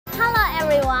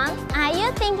everyone! Are you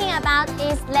thinking about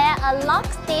is there a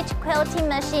lock-stitch quilting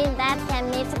machine that can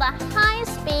meet the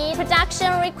high-speed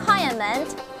production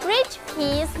requirement?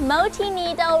 Richpeace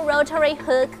multi-needle rotary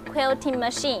hook quilting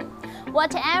machine.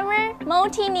 Whatever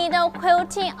multi-needle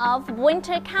quilting of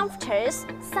winter comforters,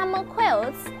 summer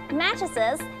quilts,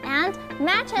 mattresses, and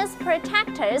mattress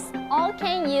protectors all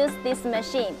can use this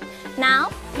machine. Now,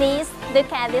 please look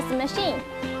at this machine.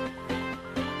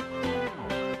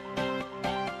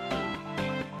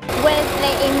 With the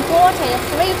imported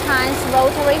 3x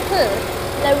rotary hook,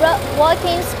 the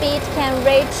working speed can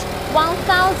reach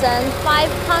 1,500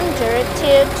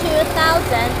 to 2,800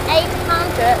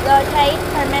 rotates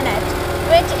per minute,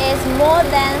 which is more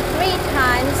than 3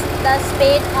 times the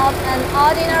speed of an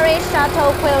ordinary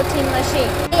shuttle quilting machine.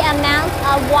 The amount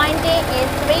of winding is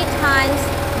 3 times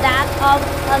that of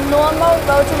a normal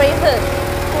rotary hook,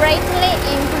 greatly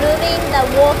improving the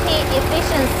working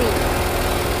efficiency.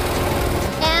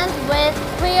 With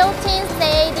Quilting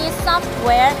CAD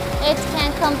software, it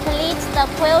can complete the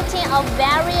quilting of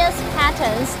various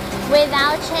patterns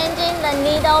without changing the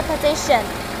needle position,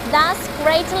 thus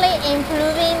greatly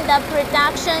improving the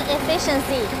production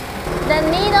efficiency. The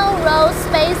needle roll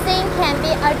spacing can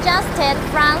be adjusted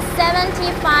from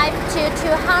 75 to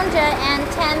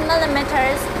 210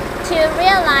 millimeters to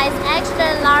realize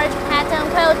extra large pattern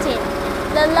quilting.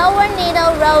 The lower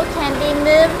needle roll can be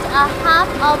moved a half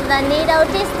of the needle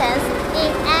distance in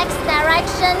X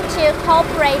direction to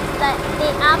cooperate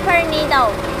the upper needle.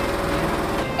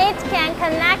 It can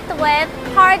connect with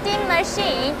carding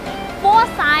machine,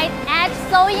 4-side edge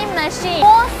sewing machine,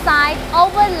 4-side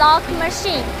overlock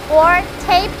machine, or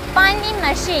tape binding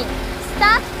machine.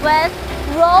 Start with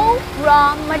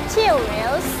raw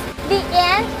materials. The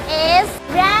end is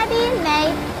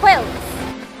ready-made quilts.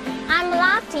 I'm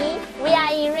Lottie. We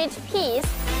are in Richpeace.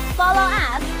 Follow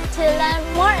us to learn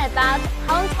more about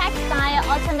home textile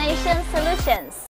automation solutions.